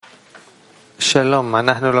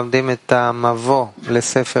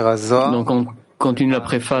Donc on continue la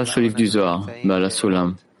préface au livre du Zohar, Baal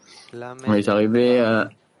HaSulam. On est arrivé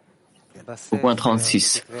au point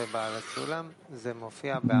 36.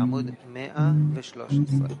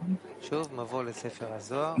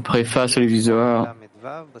 Préface au livre du Zohar,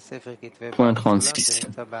 point 36.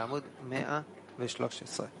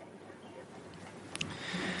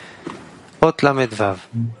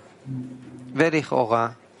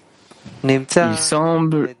 Il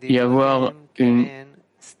semble y avoir une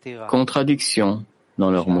contradiction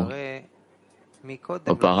dans leurs mots.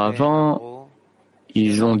 Auparavant,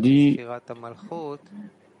 ils ont dit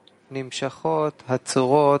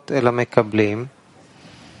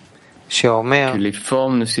que les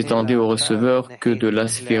formes ne s'étendaient au receveur que de la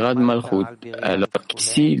sphira de Malchut, alors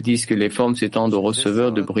qu'ici ils disent que les formes s'étendent au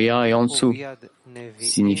receveur de Bria et en dessous,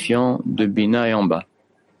 signifiant de Bina et en bas.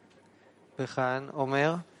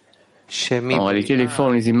 En réalité, les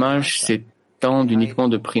formes, les images s'étendent uniquement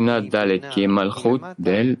de Prina Dalet, qui est Malchut,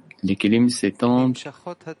 d'elle. Les Kelim s'étendent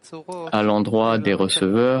à l'endroit des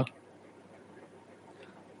receveurs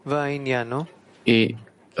et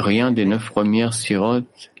rien des 9 premières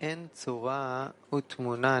sirotes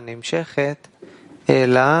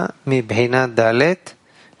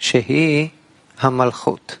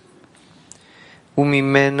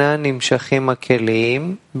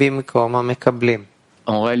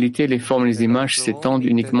En réalité, les formes, les images s'étendent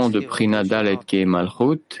uniquement de Prina Dalet, qui est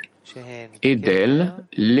Malchut, et d'elle,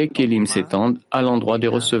 les Kelim s'étendent à l'endroit des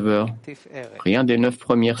receveurs. Rien des 9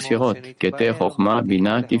 premières sirotes, Keter, Horma,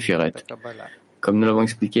 Bina, Tiferet. Comme nous l'avons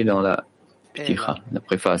expliqué dans la Pticha, la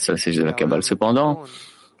préface à la Sèche de la Kabbale. Cependant,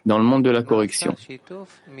 dans le monde de la correction,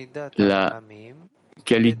 la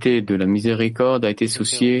qualité de la miséricorde a été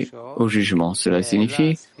associée au jugement. Cela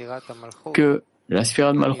signifie que la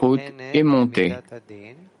sphira de Malchut est montée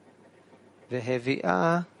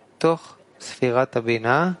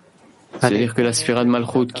c'est-à-dire que la sphira de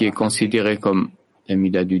Malchut, qui est considérée comme la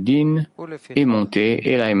mida du din, est montée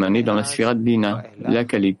et elle a émané dans la sphira de Bina, la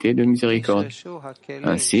qualité de miséricorde.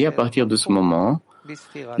 Ainsi, à partir de ce moment,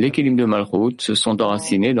 les Kelim de Malchut se sont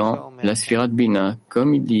enracinés dans la sphira de Bina,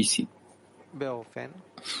 comme il dit ici.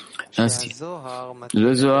 Ainsi,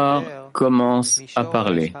 le Zohar commence à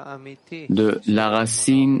parler de la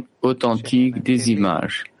racine authentique des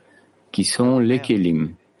images, qui sont les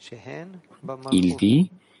Kelim. Il dit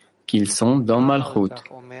qu'ils sont dans Malchut.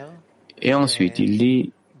 Et ensuite, il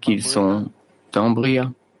dit qu'ils sont dans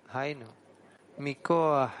Bria.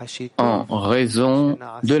 En raison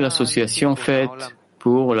de l'association faite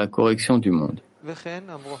pour la correction du monde.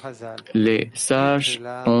 Les sages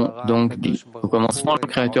ont donc dit, au commencement, le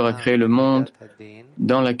Créateur a créé le monde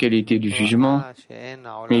dans la qualité du jugement,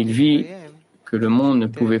 mais il vit que le monde ne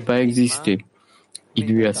pouvait pas exister. Il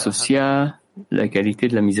lui associa la qualité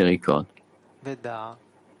de la miséricorde.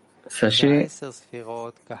 Sachez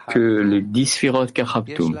que les 10 sphirotes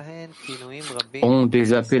Kachabtum ont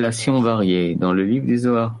des appellations variées dans le livre du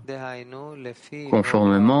Zohar,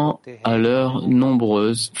 conformément à leurs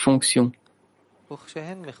nombreuses fonctions.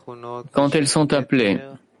 Quand elles sont appelées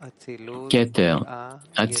Keter,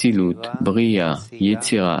 Atzilut, Bria,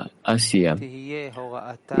 Yetzira, Asiya,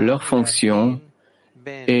 leur fonction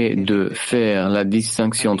est de faire la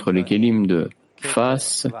distinction entre les Kelim de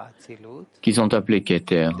face, qui sont appelés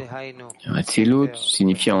Keter, Atzilut,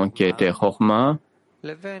 signifiant Keter Horma,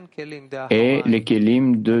 et les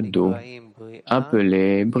Kelim de dos,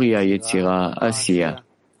 appelés Bria, Yetzira, Asiya,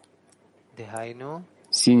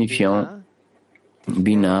 signifiant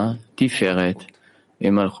Bina, Tiferet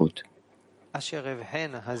et Malchut.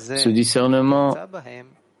 Ce discernement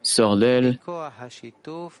sort d'elle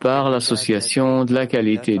par l'association de la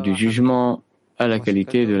qualité du jugement à la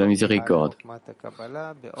qualité de la miséricorde,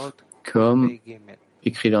 comme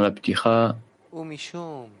écrit dans la Pticha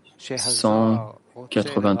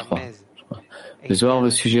 183. Le Zohar veut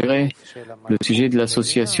suggérer le sujet de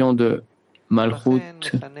l'association de Malchut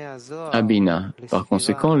à Bina. Par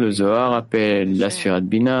conséquent, le Zohar appelle la sphira de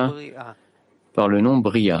Bina par le nom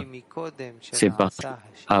Bria. C'est parce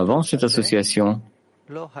qu'avant cette association,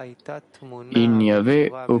 il n'y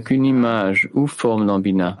avait aucune image ou forme dans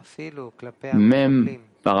Bina, même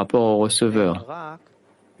par rapport au receveur,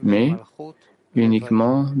 mais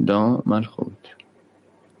uniquement dans Malchut.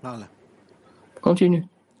 Continue.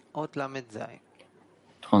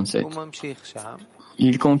 37.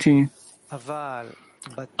 Il continue.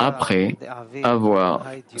 Après avoir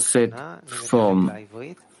cette forme,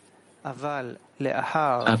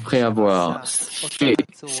 après avoir fait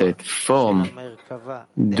cette forme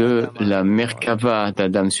de la Merkava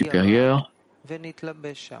d'Adam supérieur,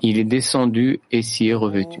 il est descendu et s'y est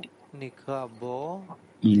revêtu.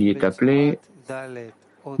 Il y est appelé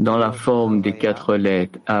dans la forme des 4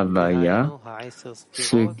 lettres Havaya,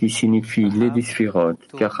 ce qui signifie les 10 sphirotes,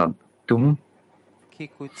 Kachabtum,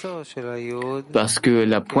 parce que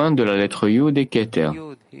la pointe de la lettre Yud est Keter.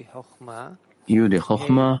 Yud est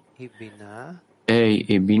Chochma, Hei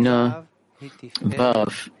est Bina,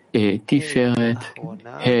 Vav est Tiferet,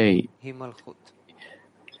 Hei,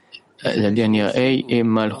 la dernière Hei est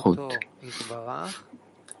Malchut.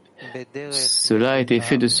 Cela a été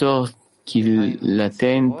fait de sorte qu'il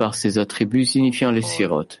l'atteigne par ses attributs signifiant les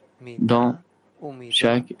sphirotes, dans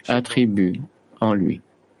chaque attribut en lui.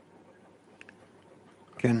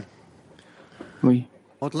 Oui.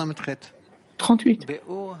 38.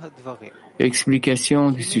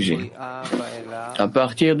 Explication du sujet. À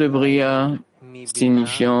partir de Bria,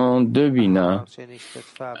 signifiant de Bina,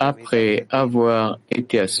 après avoir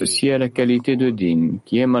été associé à la qualité de Din,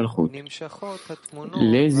 qui est Malchut,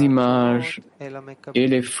 les images et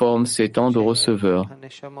les formes s'étendent au receveur,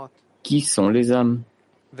 qui sont les âmes,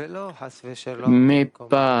 mais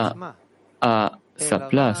pas à sa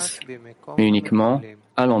place, mais uniquement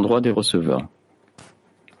à l'endroit des receveurs.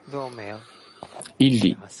 Il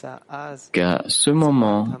dit qu'à ce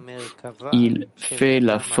moment, il fait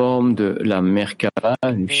la forme de la Merkava,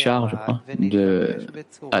 du char, je crois, de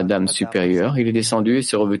Adam supérieur. Il est descendu et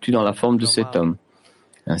s'est revêtu dans la forme de cet homme.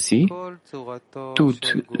 Ainsi,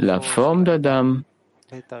 toute la forme d'Adam,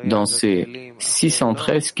 dans ses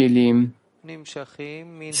 613 kélim,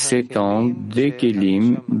 s'étend des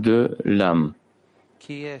kélim de l'âme.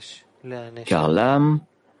 Car l'âme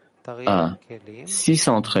a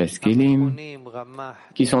 613 kélim,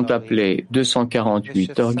 qui sont appelés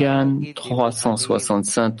 248 organes,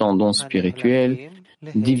 365 tendons spirituels,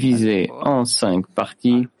 divisés en 5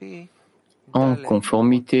 parties, en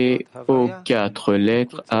conformité aux 4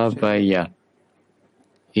 lettres Havaya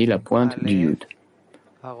et la pointe du Yud.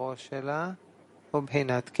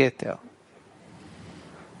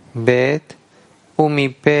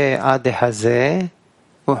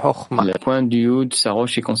 La pointe du Yud, sa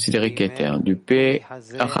roche est considérée Keter. Du P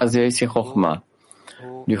à Chazé, c'est Chochma.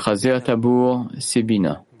 Du Chazé à Tabour, c'est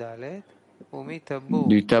Bina.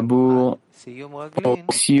 Du Tabour au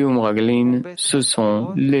Siyum Raglin, ce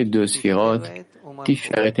sont les 2 sphirotes,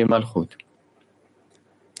 Tiferet et Malchut.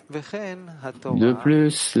 De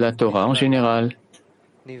plus, la Torah en général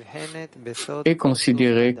est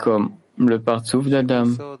considérée comme le partsouf d'Adam,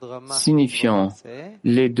 signifiant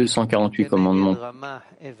les 248 commandements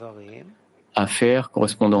à faire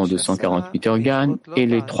correspondant aux 248 organes et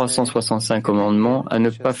les 365 commandements à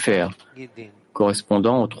ne pas faire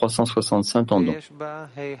correspondant aux 365 tendons.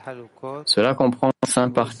 Cela comprend 5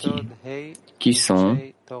 parties qui sont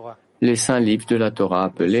les 5 livres de la Torah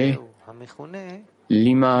appelés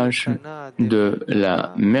l'image de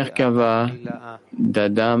la Merkava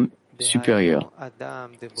d'Adam supérieur,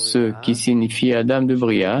 ce qui signifie Adam de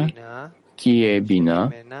Bria, qui est Bina,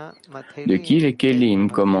 de qui les Kélim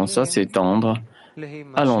commencent à s'étendre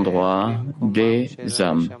à l'endroit des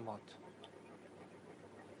âmes.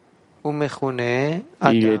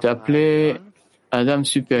 Il est appelé Adam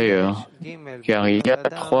supérieur, car il y a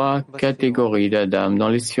 3 catégories d'Adam dans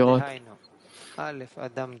les sphirotes.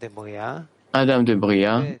 Adam de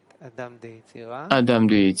Bria, Adam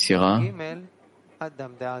de Yetzira,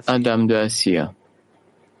 Adam de Asiya.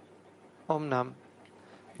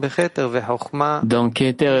 Dans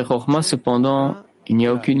Keter et Chochma, cependant, il n'y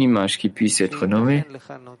a aucune image qui puisse être nommée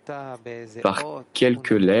par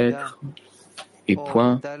quelques lettres et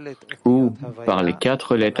points ou par les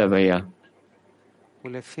 4 lettres Havaya.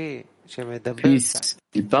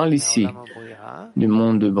 Puisqu'il parle ici du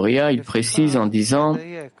monde de Bria, il précise en disant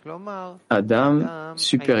Adam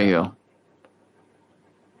supérieur.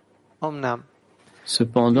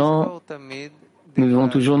 Cependant, nous devons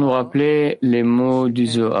toujours nous rappeler les mots du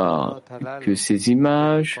Zohar, que ces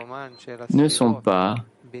images ne sont pas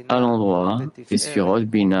à l'endroit des Sphirot,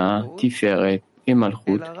 Bina, Tiferet et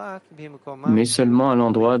Malchut, mais seulement à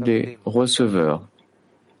l'endroit des receveurs.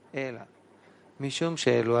 Mais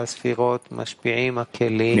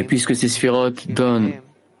puisque ces Sphirot donnent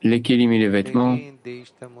les kélim et les vêtements,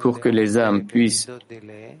 pour que les âmes puissent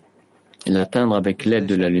l'atteindre avec l'aide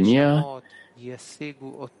de la lumière,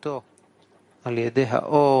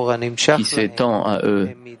 qui s'étend à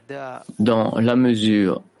eux dans la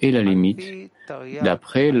mesure et la limite,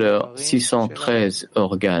 d'après leurs 613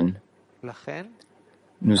 organes.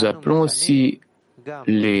 Nous appelons aussi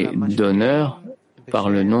les donneurs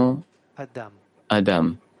par le nom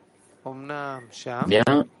Adam, bien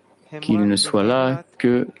qu'il ne soit là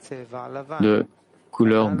que de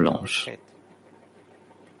couleur blanche.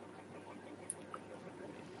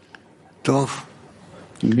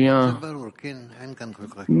 Bien,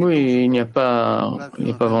 oui, il n'y a pas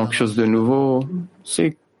vraiment quelque chose de nouveau.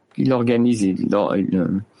 C'est qu'il organise, il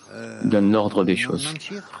donne l'ordre des choses.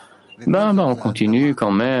 On continue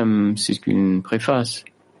quand même, c'est qu'une préface.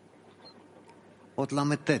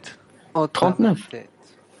 39.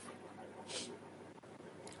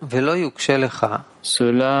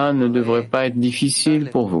 Cela ne devrait pas être difficile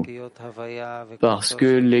pour vous, parce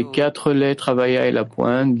que les 4 lettres Havaya et la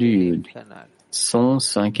pointe du Yud sont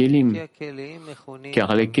 5 Kélim,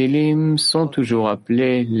 car les Kélim sont toujours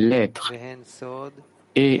appelés lettres,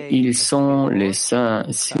 et ils sont les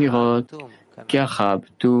 5 Sfirot,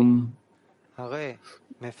 Karabtum.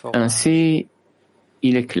 Ainsi,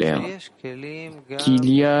 il est clair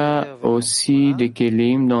qu'il y a aussi des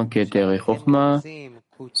Kélim dans Keter et Chochma,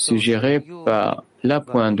 suggérés par la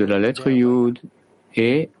pointe de la lettre Yud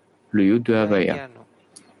et le Yud de Havaya.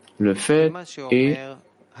 Le fait est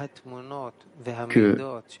que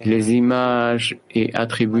les images et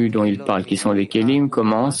attributs dont il parle, qui sont les Kélim,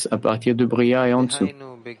 commencent à partir de Bria et en dessous,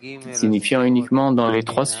 signifiant uniquement dans les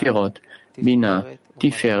 3 Sphirot, Bina,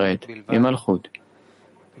 Tiferet et Malchut,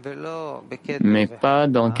 mais pas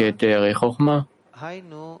dans Keter et Chochma,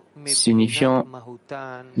 signifiant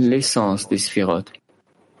l'essence des Sphirot.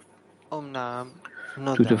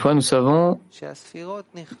 Toutefois, nous savons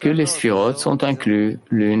que les Sphirot sont inclus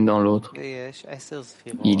l'une dans l'autre.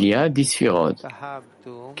 Il y a 10 Sphirot,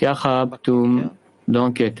 Karabtum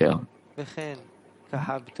dans Keter,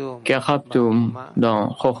 Karabtum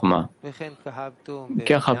dans Chochma,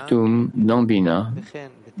 Karabtum dans Bina,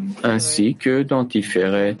 ainsi que dans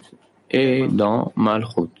Tiferet et dans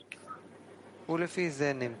Malchut.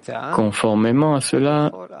 Conformément à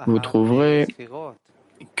cela, vous trouverez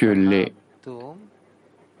que les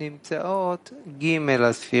 3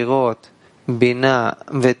 Sphirot, Bina,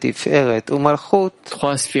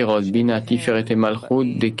 Tiferet et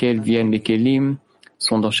Malchut, desquelles viennent les Kélim,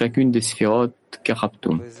 sont dans chacune des Sphirot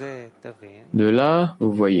Karabtum. De là,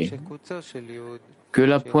 vous voyez que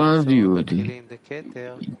la pointe du Yud,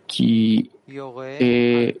 qui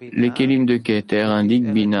est les Kélim de Keter,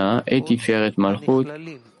 indique Bina et Tiferet Malchut,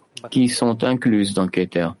 qui sont incluses dans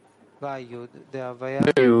Keter.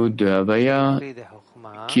 Le Yud de Havaya,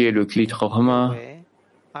 qui est le Klit Chochma,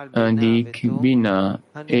 indique Bina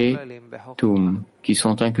et Tum, qui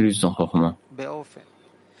sont incluses dans Chochma.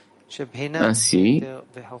 Ainsi,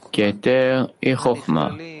 Keter et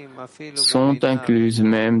Chochma sont incluses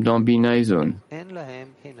même dans Bina et Zon,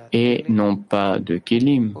 et n'ont pas de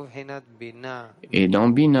Kélim. Et dans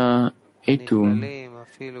Bina et Tum,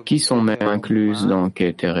 qui sont même incluses dans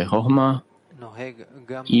Keter et Chochma,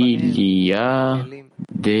 il y a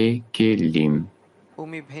des Kélim.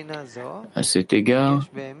 À cet égard,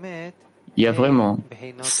 il y a vraiment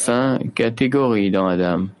 5 catégories dans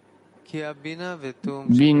Adam.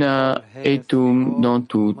 Bina et Tum dans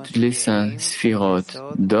toutes les 5 Sphirot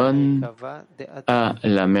donnent à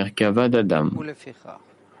la Merkava d'Adam.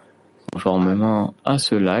 Conformément à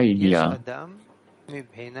cela, il y a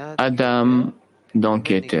Adam dans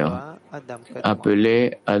Keter,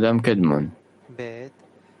 appelé Adam Kadmon.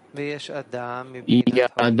 Il y a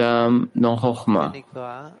Adam dans Chochma,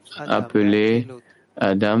 appelé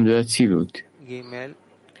Adam de Hatzilut.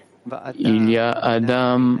 Il y a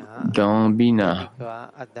Adam dans Bina,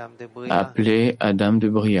 appelé Adam de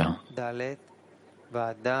Bria.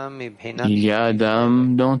 Il y a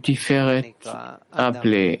Adam dans Tiferet,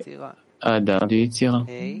 appelé Adam de Yetzira.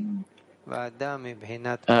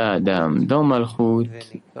 Adam dans Malchut,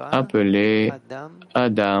 appelé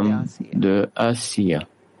Adam de Asiya.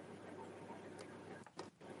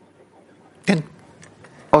 Oui,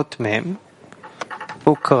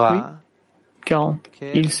 40.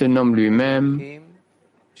 Il se nomme lui-même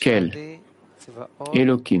Kel,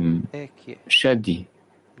 Elohim, Shadi,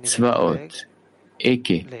 Tzvaot,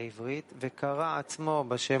 Eke.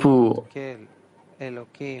 Pour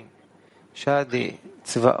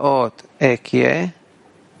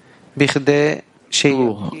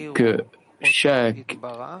que chaque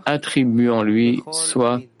attribut en lui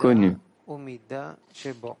soit connu.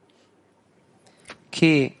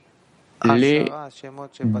 Les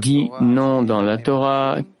 10 noms dans la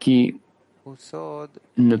Torah qui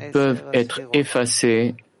ne peuvent être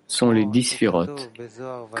effacés sont les 10 Sphirot,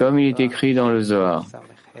 comme il est écrit dans le Zohar.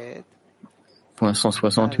 Point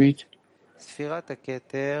 168.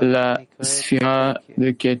 La Sphira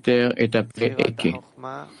de Keter est appelée Eke.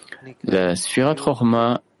 La Sphira de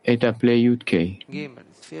Chochma est appelée Yudkei.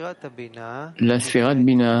 La Sphira de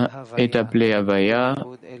Bina est appelée Havaya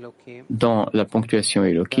dans la ponctuation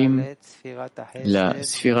Elohim. La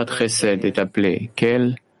Sphira de Chesed est appelée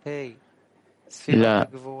Kel. La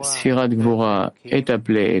Sfirat Gvura est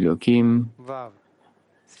appelée Elohim.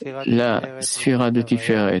 La Sphira de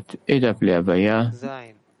Tiferet est appelée Havaya.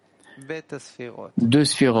 Deux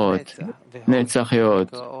Sphirot, Netzach et Hod,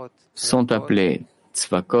 sont appelées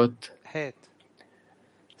Tzvakot.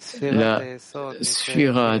 La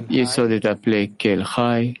Sphira Yesod est appelée Kel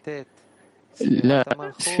Chai. La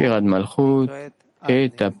Sphira de Malchut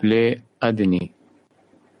est appelée Adeni.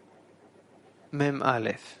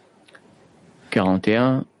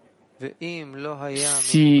 41.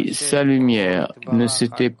 Si sa lumière ne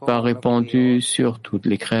s'était pas répandue sur toutes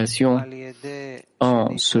les créations,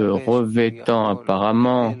 en se revêtant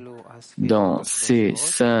apparemment dans ces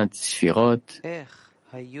saintes sphirotes,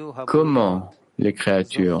 comment les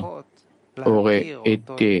créatures auraient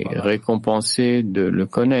été récompensées de le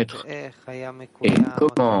connaître et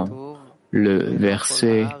comment le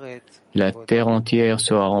verset « La terre entière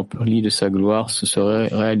sera remplie de sa gloire » se serait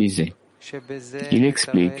réalisé. Il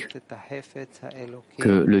explique que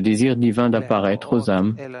le désir divin d'apparaître aux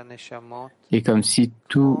âmes est comme si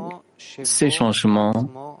tous ces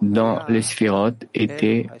changements dans les sphirotes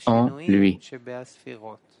étaient en lui.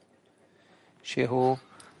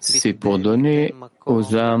 C'est pour donner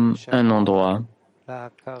aux âmes un endroit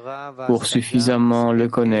pour suffisamment le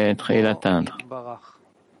connaître et l'atteindre.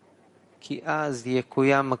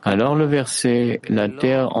 Alors le verset « La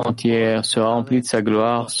terre entière sera remplie de sa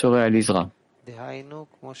gloire » se réalisera.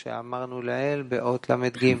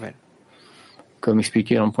 Comme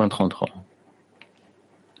expliqué dans le point 33.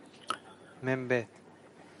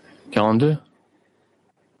 42.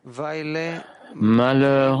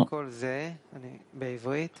 Malheur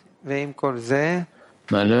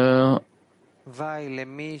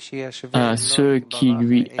à ceux qui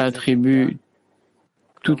lui attribuent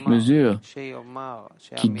toute mesure,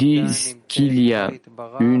 qui disent qu'il y a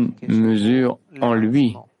une mesure en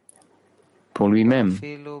lui, pour lui-même,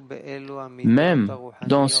 même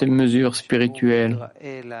dans ces mesures spirituelles,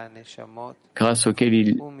 grâce auxquelles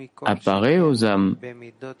il apparaît aux âmes.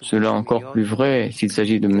 Cela est encore plus vrai s'il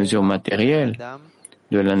s'agit de mesures matérielles,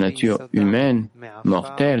 de la nature humaine,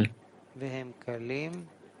 mortelle,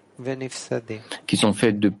 qui sont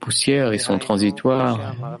faites de poussière et sont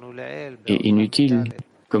transitoires et inutiles,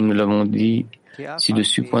 comme nous l'avons dit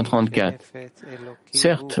ci-dessus, point 34.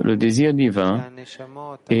 Certes, le désir divin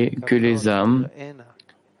est que les âmes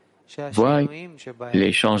voient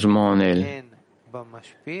les changements en elles,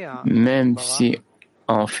 même si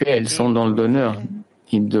en fait elles sont dans le donneur.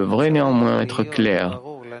 Il devrait néanmoins être clair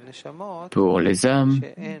pour les âmes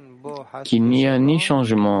qu'il n'y a ni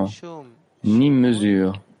changement, ni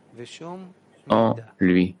mesure en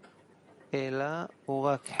lui.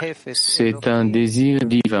 C'est un désir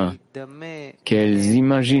divin qu'elles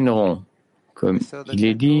imagineront, comme il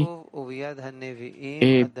est dit,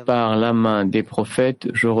 et par la main des prophètes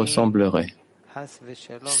je ressemblerai.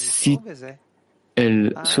 Si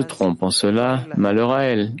elles se trompent en cela, malheur à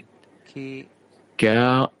elles,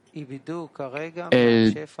 car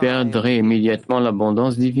elles perdraient immédiatement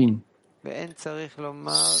l'abondance divine.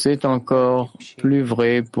 C'est encore plus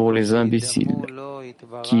vrai pour les imbéciles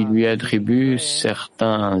qui lui attribuent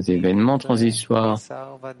certains événements transitoires,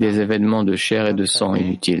 des événements de chair et de sang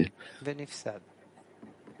inutiles.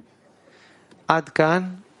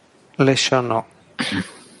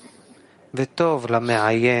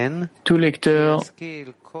 Tout lecteur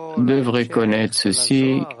devrait connaître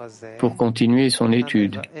ceci pour continuer son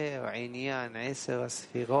étude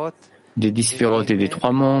des 10 sphirotes et des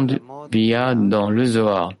 3 mondes via dans le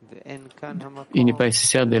Zohar. Il n'est pas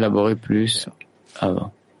nécessaire d'élaborer plus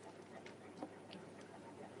avant.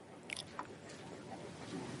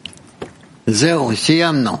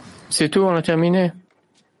 C'est tout, on a terminé.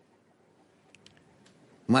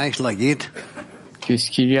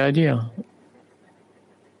 Qu'est-ce qu'il y a à dire?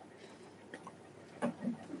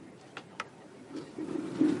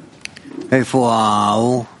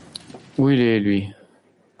 Où il est, lui,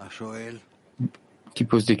 qui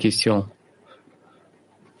pose des questions?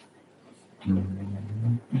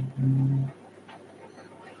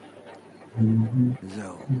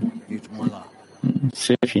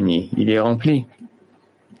 C'est fini, il est rempli.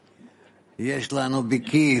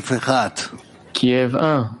 Kiev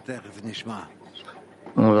 1.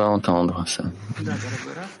 On va entendre ça.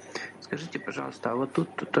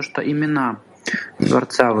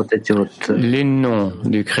 Les noms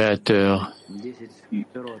du Créateur,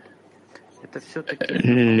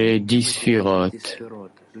 les 10 sphirotes,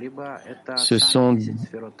 ce sont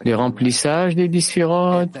des remplissages des 10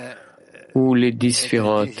 sphirotes ou les 10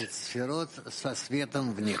 sphirotes?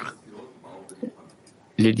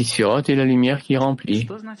 Les 10 sphirotes et la lumière qui remplit.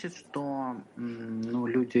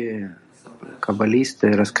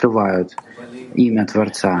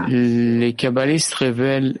 Les kabbalistes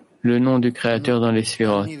révèlent le nom du Créateur dans les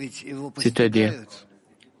sphirotes, c'est-à-dire,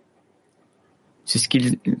 c'est ce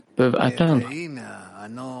qu'ils peuvent atteindre.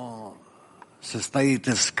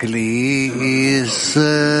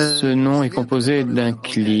 Ce nom est composé d'un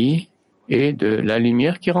kli et de la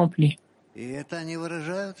lumière qui remplit.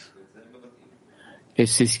 Et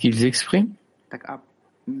c'est ce qu'ils expriment.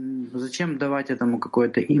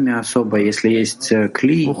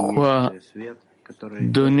 Pourquoi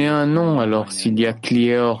donner un nom alors s'il y a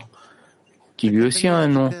Klior qui lui aussi a un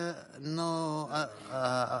nom?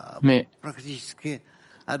 Mais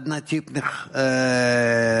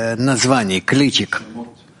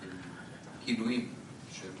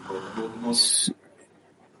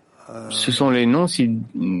ce sont les noms qui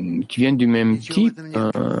viennent du même type.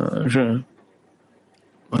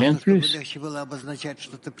 Rien de plus.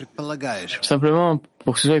 Simplement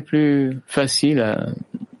pour que ce soit plus facile à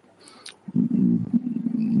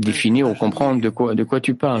définir ou comprendre de quoi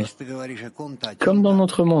tu parles. Comme dans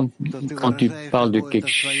notre monde, quand tu parles de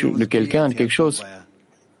quelqu'un, de quelque chose,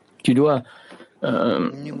 tu dois,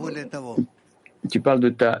 tu parles de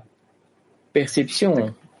ta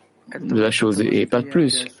perception de la chose et pas de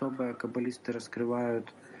plus.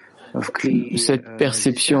 Cette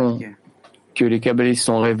perception que les kabbalistes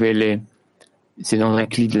ont révélée, c'est dans un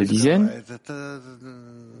cli de dizaine.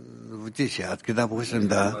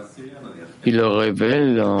 Ils le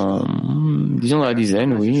révèlent disons dans la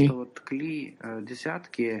dizaine, oui.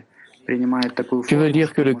 Que veut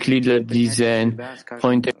dire que le cli de la dizaine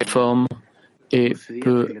prend une telle forme et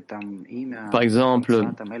peut, par exemple,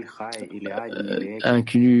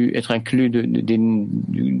 être inclus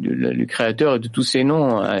du Créateur et de tous ses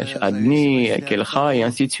noms, Adni, Kelcha, et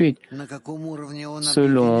ainsi de suite,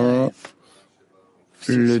 selon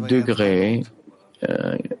le degré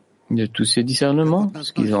de tous ces discernements,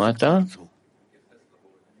 ce qu'ils ont atteint,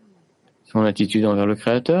 son attitude envers le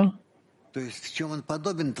Créateur,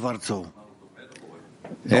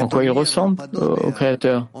 en quoi il ressemble au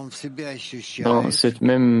Créateur. Dans cette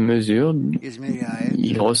même mesure,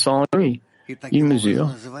 il ressent lui, il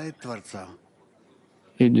mesure.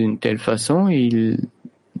 Et d'une telle façon, il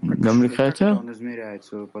nomme le Créateur.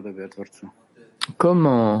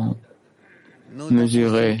 Comment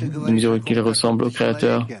mesurer qu'il ressemble au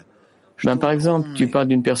Créateur? Par exemple, tu parles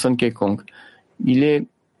d'une personne quelconque. Il est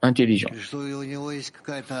intelligent.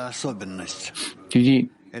 Tu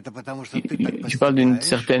parles d'une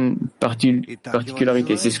certaine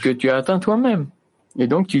particularité. C'est ce que tu as atteint toi-même. Et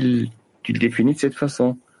donc, tu le définis de cette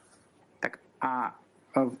façon.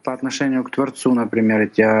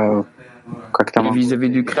 Vis-à-vis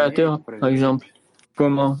du Créateur, par exemple,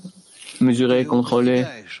 comment mesurer, contrôler?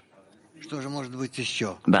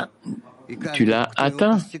 Tu l'as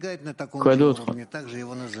atteint. Quoi d'autre?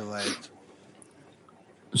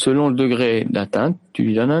 Selon le degré d'atteinte, tu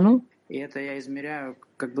lui donnes un nom. Et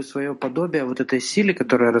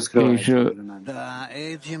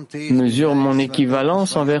je mesure mon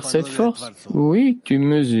équivalence envers cette force. Oui, tu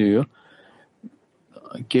mesures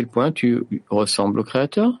à quel point tu ressembles au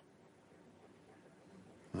Créateur.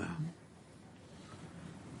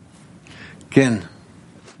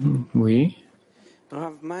 Oui.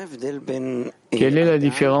 Quelle est la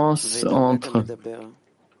différence entre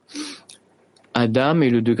Adam et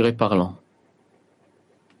le degré parlant?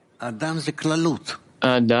 Adam,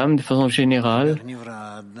 de façon générale,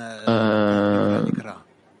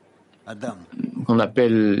 qu'on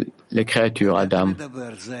appelle les créatures, Adam.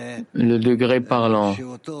 Le degré parlant,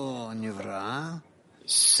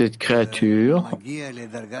 cette créature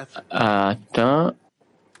a atteint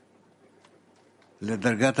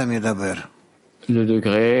le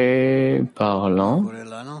degré parlant.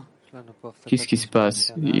 Qu'est-ce qui se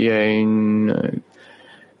passe? Il y a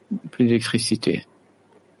plus d'électricité.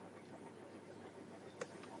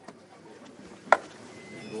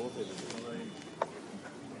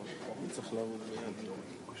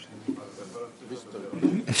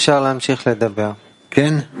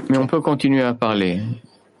 Mais on peut continuer à parler.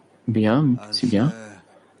 Bien, c'est bien.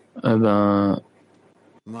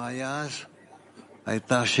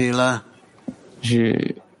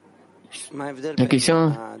 La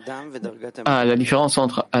question, la différence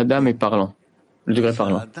entre Adam et parlant, le degré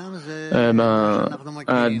parlant.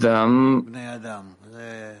 Adam,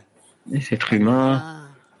 être humain,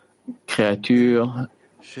 créature,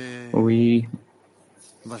 oui,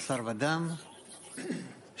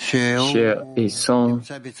 chair et sang,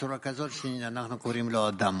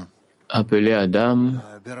 appelé Adam.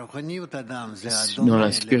 Dans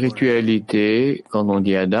la spiritualité, quand on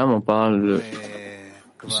dit Adam, on parle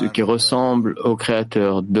ce qui ressemble au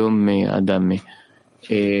Créateur, Domé, Adamé.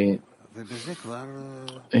 Et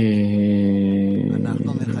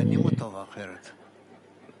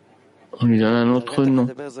on lui donne un autre nom.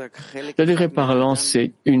 Le degré parlant,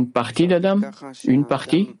 c'est une partie d'Adam, une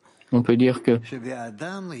partie. On peut dire que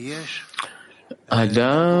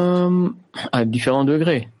Adam a différents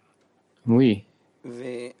degrés. Oui.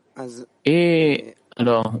 Et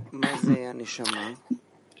alors,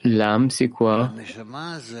 l'âme, c'est quoi?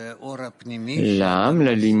 L'âme,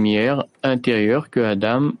 la lumière intérieure que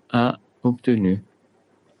Adam a obtenue.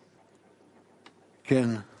 C'est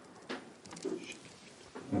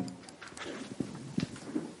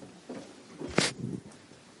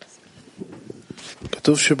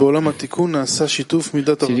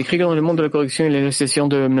décrit que dans le monde de la correction, il y a l'association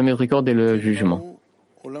de la miséricorde et le jugement.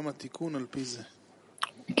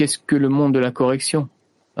 Qu'est-ce que le monde de la correction,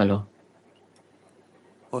 alors?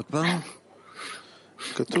 On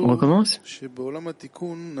recommence?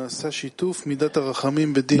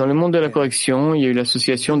 Dans le monde de la correction, il y a eu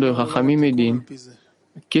l'association de Rachamim et Din.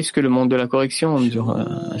 Qu'est-ce que le monde de la correction?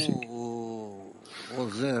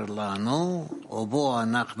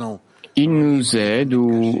 Il nous aide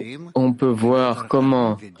où on peut voir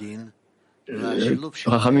comment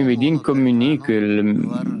Rachamim et Din communiquent. Le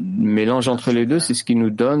mélange entre les deux, c'est ce qui nous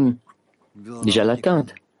donne déjà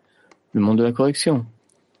l'atteinte, le monde de la correction.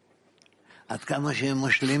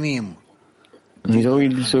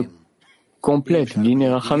 Il se complète, Din et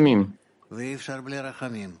Rachamim.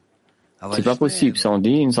 C'est pas possible, sans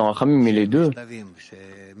Din, sans Rachamim, mais les deux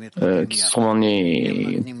qui sont en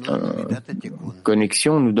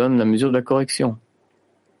connexion nous donnent la mesure de la correction.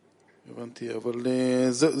 Oui,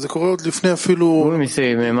 mais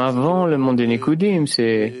c'est même avant le monde des Nekudim,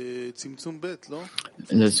 c'est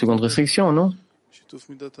la seconde restriction, non?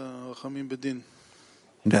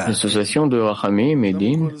 L'association de Rachamim et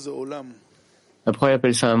Din. Après, il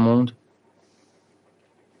appelle ça un monde.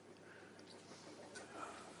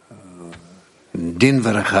 Din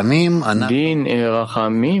et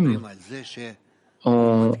Rachamim,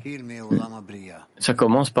 ça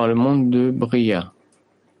commence par le monde de Bria.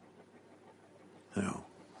 Le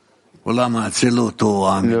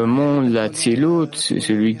monde de l'Atzilut, c'est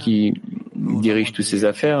celui qui dirige toutes ces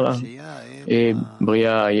affaires-là. Et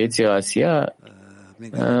Bria Yetzirah Asiya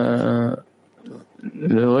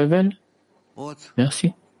le révèle.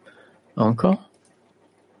 Merci. Encore?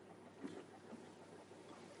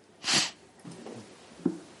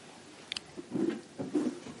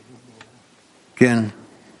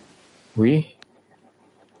 Oui.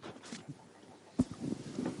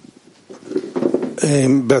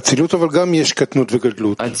 Atzilut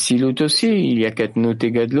aussi, il y a Katnut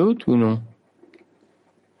et Gadlut ou non?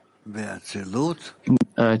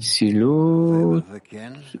 Atzilut,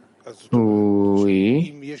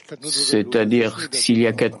 oui. C'est-à-dire, s'il y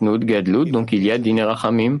a Katnut, Gadlut, donc il y a Din et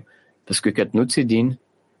Rachamim, parce que Katnut c'est Din.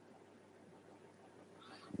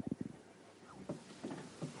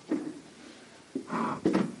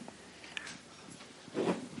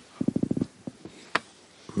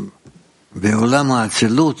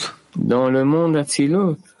 Dans le monde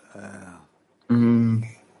Atzilut, comment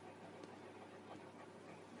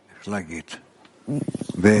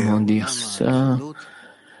dire ça?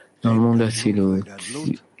 Dans le monde Atzilut,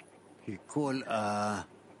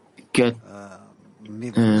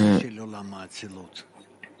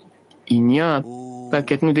 il n'y a pas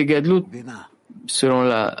Katnut et Gadlut selon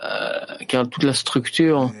car toute la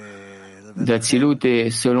structure d'Atzilut est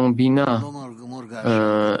selon Bina.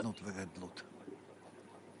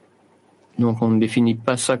 Donc on ne définit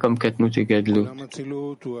pas ça comme Katnut et Gadlut.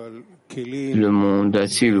 Le monde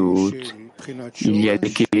d'Atzilut, il y a des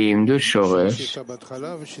kelim de Shoresh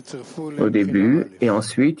au début et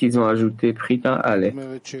ensuite ils ont ajouté Prita Aleph.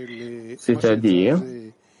 C'est-à-dire,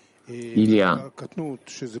 il y a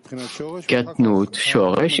Katnut,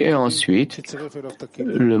 Shoresh et ensuite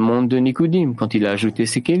le monde de Nikudim quand il a ajouté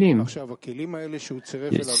ses kelim.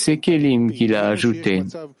 Ces kelim qu'il a ajoutés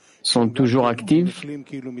sont toujours actifs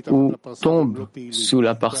ou tombent sous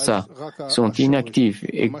la parsa, sont inactifs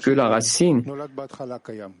et que la racine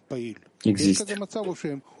existe.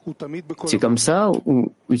 C'est comme ça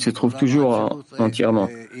ou il se trouve toujours entièrement?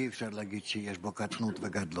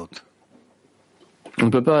 On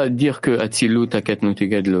ne peut pas dire que Atzilut a Katnut et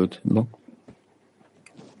Gadlut. Bon.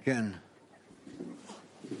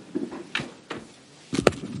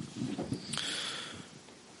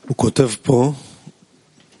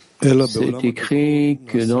 C'est écrit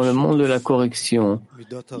que dans le monde de la correction,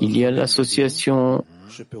 il y a l'association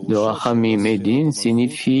de Rachamim et Din,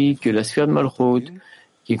 signifie que la sphère de Malchut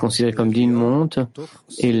qui est considéré comme din, monte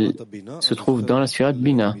et se trouve dans la sphère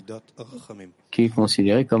Bina, qui est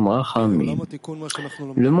considéré comme Rachamim.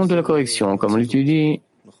 Le monde de la correction, comme on l'étudie,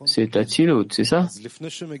 c'est Atzilut, c'est ça?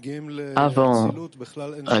 Avant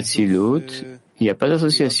Atzilut, il n'y a pas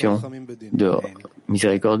d'association de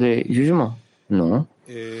miséricorde et jugement. Non.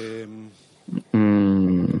 Et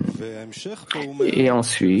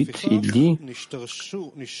ensuite, il dit,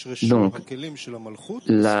 donc,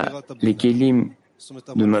 les Kélim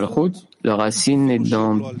de Malchut, la racine est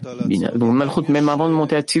dans Bina. Donc Malchut, même avant de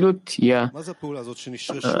monter à Tzilut, il y a...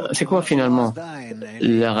 c'est quoi finalement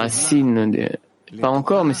la racine pas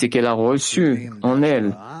encore, mais c'est qu'elle a reçu en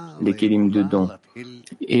elle les Kélim de don.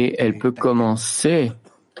 Et elle peut commencer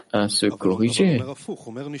à se corriger.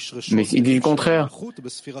 Mais il dit le contraire.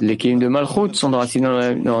 Les Kélim de Malchut sont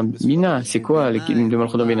racines dans Bina. C'est quoi les Kélim de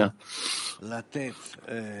Malchut dans Bina?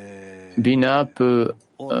 Bina peut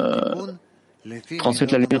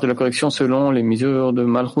transmettre la lumière de la correction selon les mesures de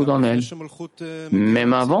Malchut en elle.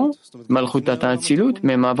 Même avant, Malchut atteint Atzilut,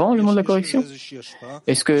 même avant le monde de la correction.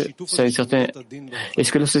 Est-ce que ça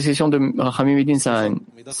est-ce que l'association de Rachamim et Din,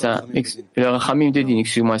 le Rachamim de Din,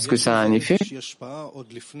 excuse-moi, est-ce que ça a un effet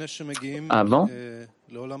avant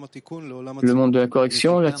le monde de la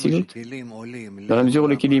correction, l'Atzilut? Dans la mesure où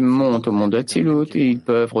les Kélim montent au monde d'Atzilut, ils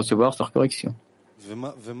peuvent recevoir leur correction.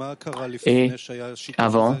 Et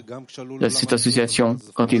avant cette association,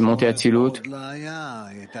 quand il montait à Tzilut,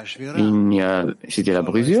 c'était la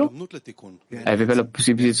brisure. Elle n'avait pas la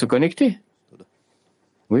possibilité de se connecter.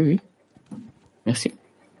 Oui. Merci.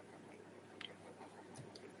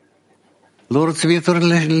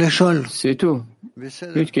 C'est tout.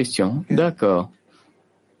 Plus de questions. D'accord.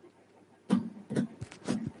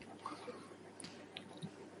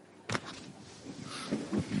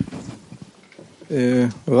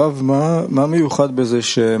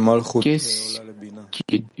 Qu'est-ce qui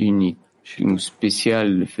est unique ou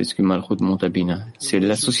spécial le fait que Malchut monte à Bina? C'est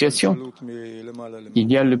l'association.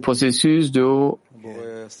 Il y a le processus de haut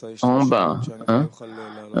en bas,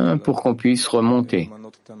 pour qu'on puisse remonter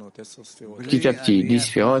petit à petit, 10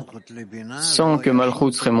 sphirotes. Sans que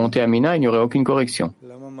Malchut serait monté à Bina, il n'y aurait aucune correction.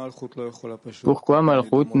 Pourquoi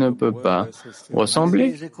Malchut ne peut pas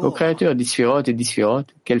ressembler au Créateur? 10 sphirotes et 10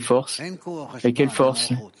 sphirotes. Quelle force? Et quelle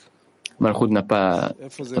force? Malchut n'a pas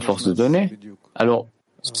la force de donner. Alors,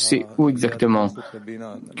 c'est où exactement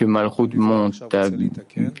que Malchut monte à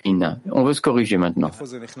Bina? On veut se corriger maintenant.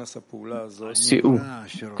 C'est où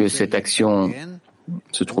que cette action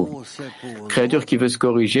se trouve? Créature qui veut se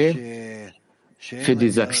corriger fait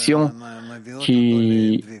des actions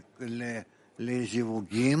qui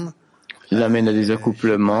l'amènent à des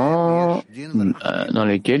accouplements dans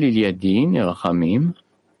lesquels il y a din et rachamim,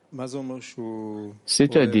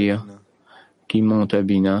 c'est-à-dire qui monte à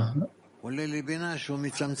Bina.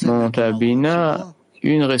 Monte à Bina,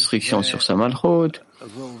 une restriction sur sa malchut,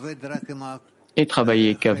 et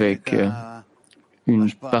travailler qu'avec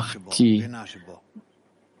une partie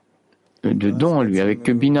de don en lui, avec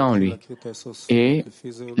que Bina en lui. Et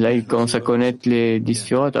là, il commence à connaître les 10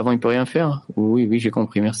 sphirotes. Avant, il ne peut rien faire. Oui, j'ai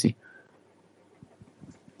compris, merci.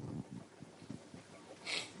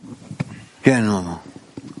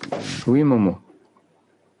 Oui, Momo.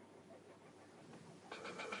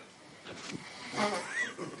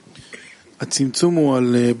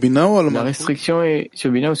 La restriction est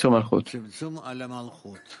sur Bina ou sur Malchut?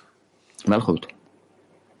 Malchut.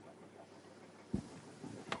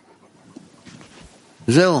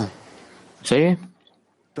 Ça y est?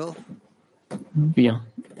 Bien.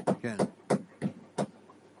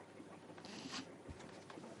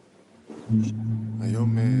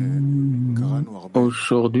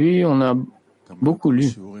 Aujourd'hui, on a beaucoup lu.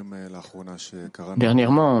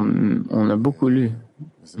 Dernièrement, on a beaucoup lu.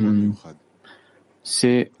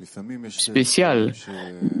 C'est spécial.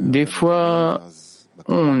 Des fois,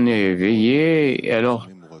 on est éveillé, et alors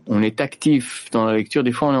on est actif dans la lecture,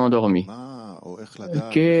 des fois on est endormi.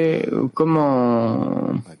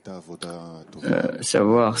 Comment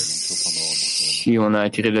savoir si on a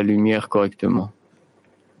attiré la lumière correctement?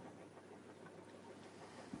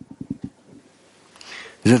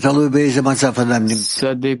 Ça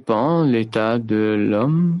dépend de l'état de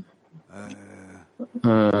l'homme.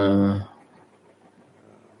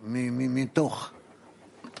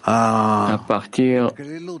 À partir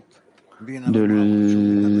de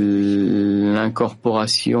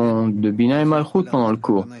l'incorporation de Bina et Malchut pendant le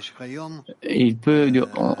cours. Il peut,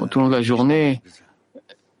 tout au long de la journée,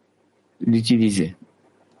 l'utiliser.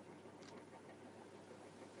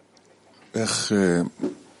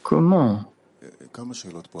 Comment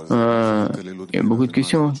Il y a beaucoup de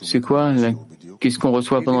questions. C'est quoi qu'est-ce qu'on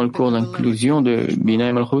reçoit pendant le cours d'inclusion de Bina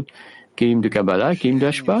et Malchut, Kelim de Kabbalah, Kelim de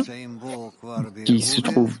Hashpa, qui se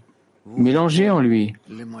trouve mélangé en lui.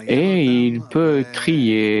 Et il peut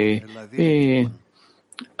trier et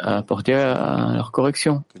apporter à leur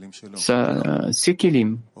correction. Ça, c'est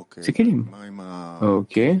Kelim. C'est Kelim.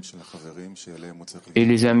 Ok. Et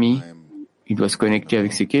les amis, il doit se connecter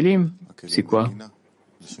avec ses Kelim. C'est quoi?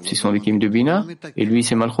 Ce sont des Kelim de Bina. Et lui,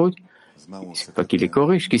 c'est Malchut. C'est pas qu'il les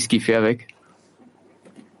corrige. Qu'est-ce qu'il fait avec?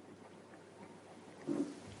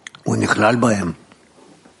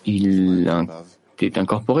 Il est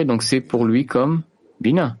incorporé, donc c'est pour lui comme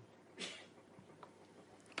Bina.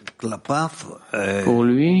 Pour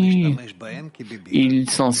lui, il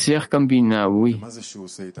s'en sert comme Bina, oui.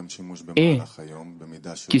 Et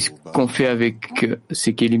qu'est-ce qu'on fait avec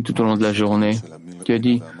ces Kélim tout au long de la journée? Tu as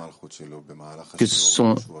dit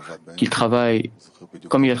qu'il travaille,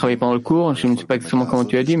 comme il a travaillé pendant le cours, je ne sais pas exactement comment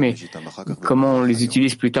tu as dit, mais comment on les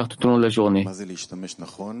utilise plus tard tout au long de la journée.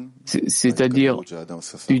 C'est-à-dire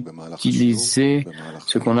utiliser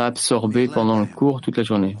ce qu'on a absorbé pendant le cours toute la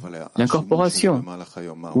journée. L'incorporation.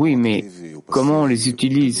 Oui, mais comment on les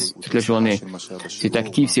utilise toute la journée? C'est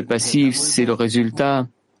actif, c'est passif, c'est le résultat.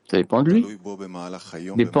 Ça dépend de lui.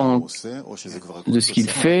 Dépend de ce qu'il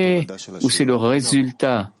fait ou c'est le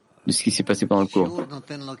résultat de ce qui s'est passé pendant le cours.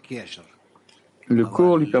 Le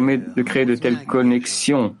cours lui permet de créer de telles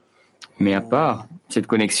connexions. Mais à part cette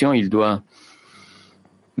connexion, il doit...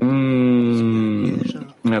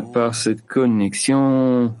 à part cette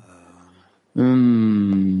connexion...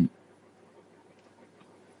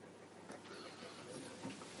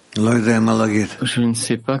 Je ne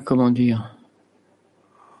sais pas comment dire.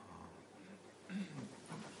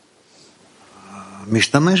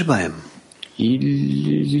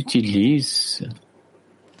 Il utilise.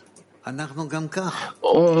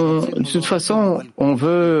 De toute façon, on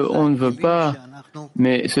ne veut pas,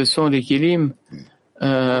 mais ce sont des kilim.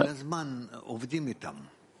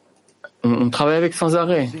 On travaille avec sans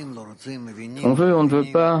arrêt. On veut, on ne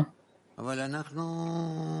veut pas.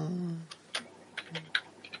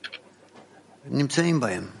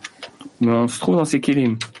 Mais on se trouve dans ces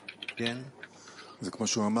kilim.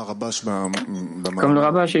 Comme le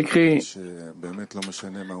Rabash écrit,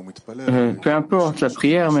 peu importe la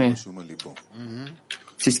prière, mais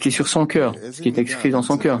c'est ce qui est sur son cœur, ce qui est écrit dans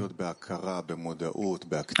son cœur.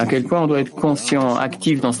 À quel point on doit être conscient,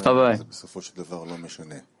 actif dans ce travail.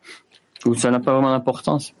 Ou ça n'a pas vraiment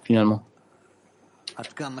d'importance, finalement.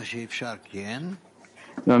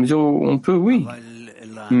 Dans la mesure où on peut, oui.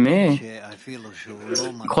 Mais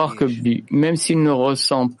croire que même s'il ne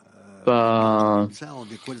ressent pas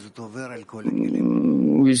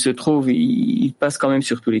où il se trouve, il passe quand même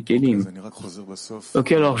sur tous les kélim.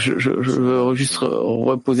 Ok, alors je veux juste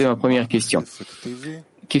reposer ma première question.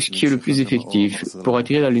 Qu'est-ce qui est le plus effectif pour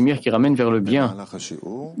attirer la lumière qui ramène vers le bien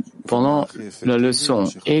pendant la leçon?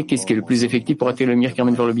 Et qu'est-ce qui est le plus effectif pour attirer la lumière qui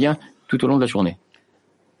ramène vers le bien tout au long de la journée?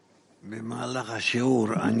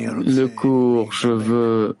 Le cours, je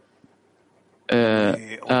veux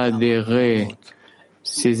adhérer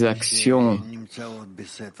ces actions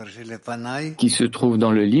qui se trouvent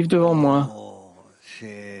dans le livre devant moi,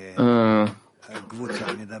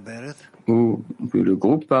 où le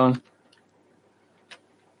groupe parle.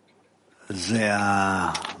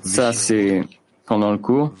 Ça, c'est pendant le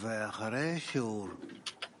cours.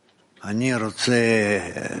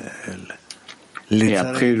 Et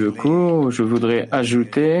après le cours, je voudrais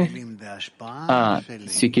ajouter à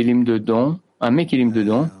ces kélim de don, à mes kélim de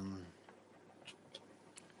don,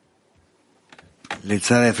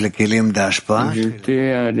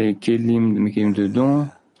 ajouter à les kélim, mes kélim de don,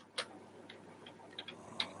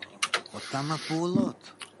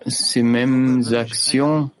 ces mêmes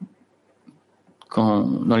actions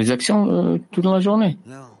dans les actions tout dans la journée.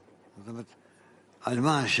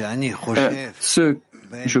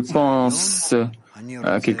 Je pense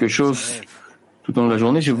à quelque chose tout au long de la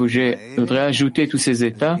journée, je voudrais ajouter tous ces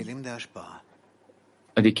états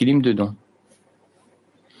à des kélim de don.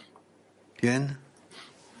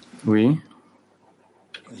 Oui.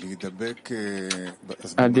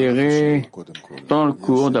 Adhérer dans le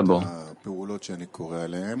cours d'abord.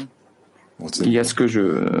 Il y a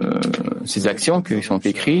ces actions qui sont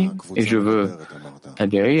écrites et je veux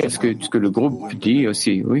adhérer à ce que le groupe dit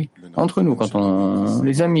aussi, oui. Entre nous, quand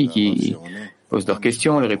les amis qui posent leurs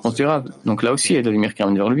questions, les réponses durables. Donc là aussi, il y a de la lumière qui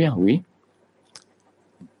ramène vers le bien, oui.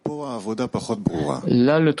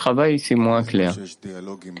 Là, le travail, c'est moins clair.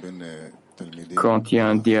 Quand il y a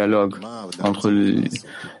un dialogue entre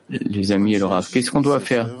les amis et le Rav, qu'est-ce qu'on doit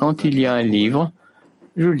faire? Quand il y a un livre,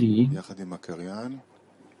 je lis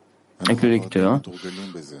avec le lecteur.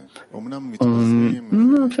 On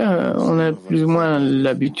a plus ou moins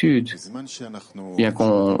l'habitude, bien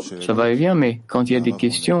ça va et vient, mais quand il y a des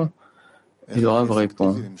questions, le Rav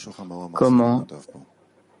répond. Comment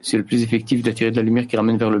c'est le plus effectif d'attirer de la lumière qui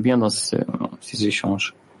ramène vers le bien dans ces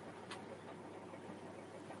échanges?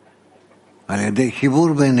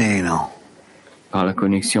 Par la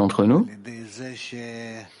connexion entre nous.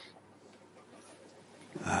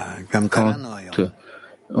 Quand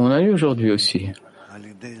on a lu aujourd'hui aussi,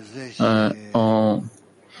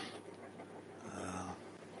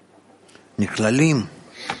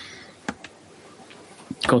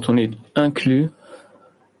 quand on est inclus,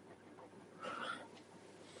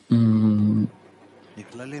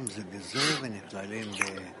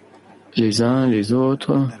 les uns, les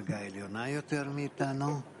autres,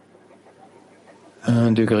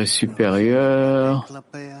 un degré supérieur,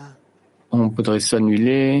 on pourrait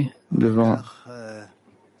s'annuler devant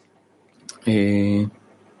et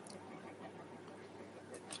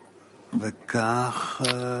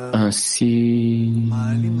ainsi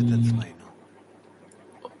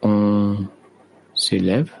on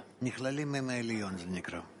s'élève.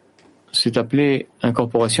 C'est appelé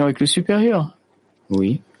incorporation avec le supérieur.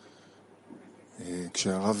 Oui.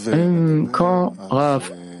 Quand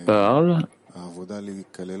Rav parle,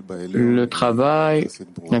 le travail,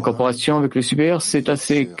 l'incorporation avec le supérieur, c'est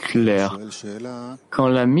assez clair. Quand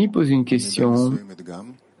l'ami pose une question,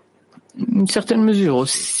 une certaine mesure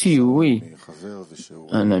aussi, oui.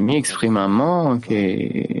 Un ami exprime un manque,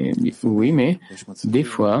 oui, mais des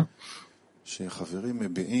fois,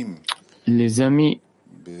 les amis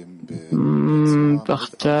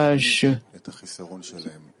partagent,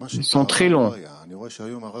 sont très longs.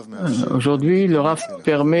 Aujourd'hui, le Rav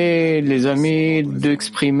permet les amis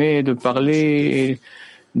d'exprimer, de parler, et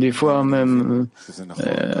des fois même,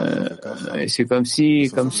 c'est comme ci,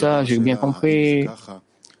 comme ça, j'ai bien compris.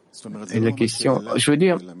 Et la question, je veux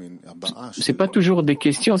dire, c'est pas toujours des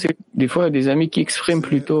questions, c'est des fois des amis qui expriment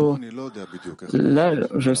plutôt. Là,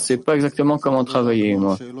 je ne sais pas exactement comment travailler,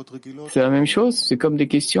 moi. C'est la même chose? C'est comme des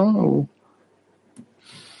questions ou...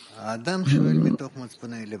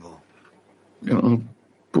 On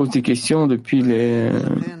pose des questions depuis la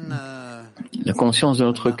conscience de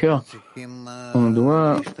notre cœur. On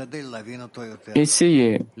doit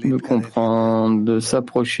essayer de comprendre, de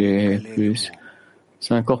s'approcher plus,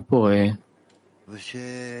 s'incorporer.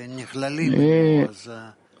 Et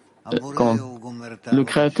quand le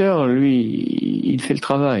Créateur, lui, il fait le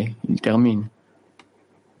travail, il termine.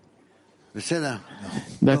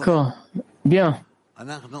 D'accord, bien.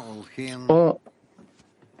 On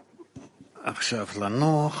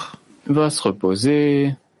va se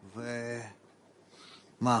reposer.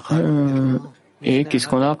 Et qu'est-ce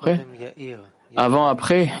qu'on a après? Avant,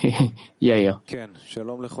 après, Yair.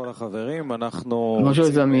 Bonjour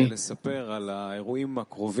les amis.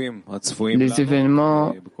 Les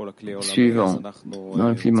événements suivants dans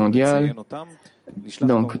le climat mondial.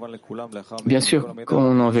 Donc, bien sûr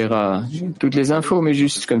qu'on enverra toutes les infos, mais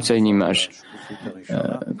juste comme ça une image.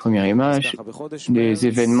 Première image, des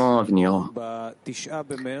événements à venir.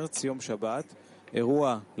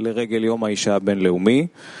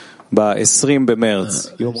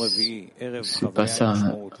 C'est pas ça.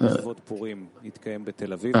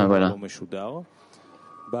 Voilà.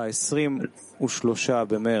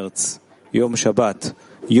 יום שבת,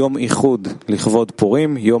 יום איחוד לכבוד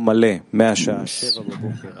פורים, יום מלא, מהשעה 7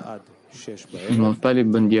 בבוקר עד 6 בערב.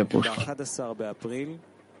 ב-11 באפריל,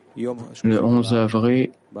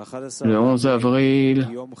 le 11 avril,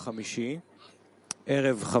 יום חמישי,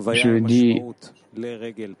 ערב חוויה משמעות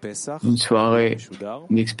לרגל פסח, une soirée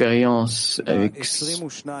d'expérience avec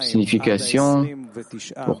signification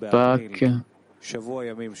pour Pâques, שבוע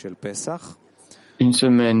ימים של פסח, une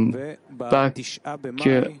semaine Pâques,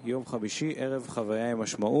 יום חמישי, ערב חוויה עם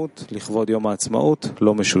משמעות לכבוד יום העצמאות,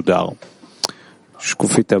 לא משודר.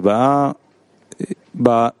 שקופית הבאה,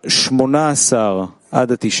 ב-18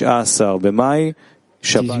 עד ה-19 במאי,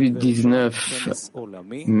 שבת 18-19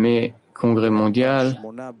 mai, congrès mondial,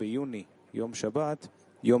 8 ביוני, יום שבת,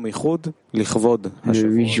 יום איחוד לכבוד le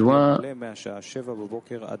 8 juin, מהשעה 7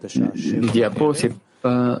 בבוקר עד השעה 7. le diapo, c'est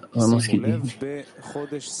pas vraiment ce qu'il dit.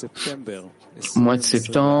 Mois de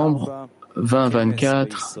septembre,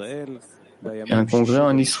 20-24, un congrès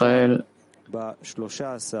en Israël,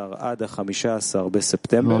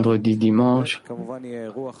 vendredi, dimanche.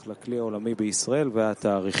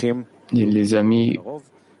 Les amis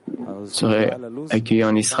seraient accueillis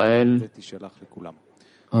en Israël.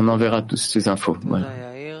 On enverra toutes ces infos. Voilà.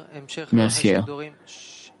 Merci.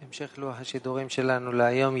 בהמשך לוח השידורים שלנו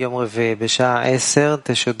להיום, יום רביעי, בשעה 10,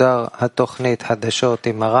 תשודר התוכנית חדשות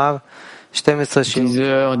עם הרב, 12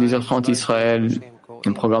 10h, 10h30 Israël,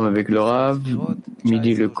 un programme avec le Rav,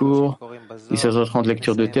 midi le cours, 17h30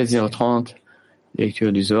 lecture de thèse, 10h30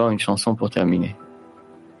 lecture du Zohar, une chanson pour terminer.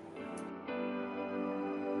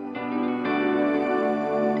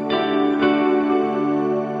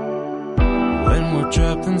 When we're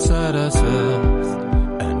trapped inside ourselves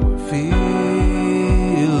and we're feeling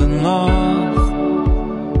lost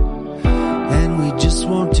and we just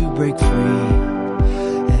want to break free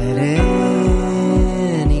at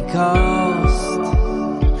any cost.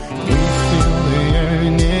 We feel the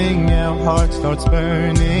yearning, our heart starts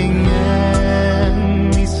burning,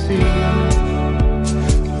 and we see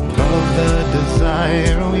above the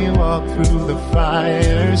desire. We walk through the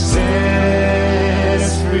fire, set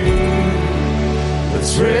us free.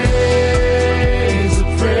 Let's raise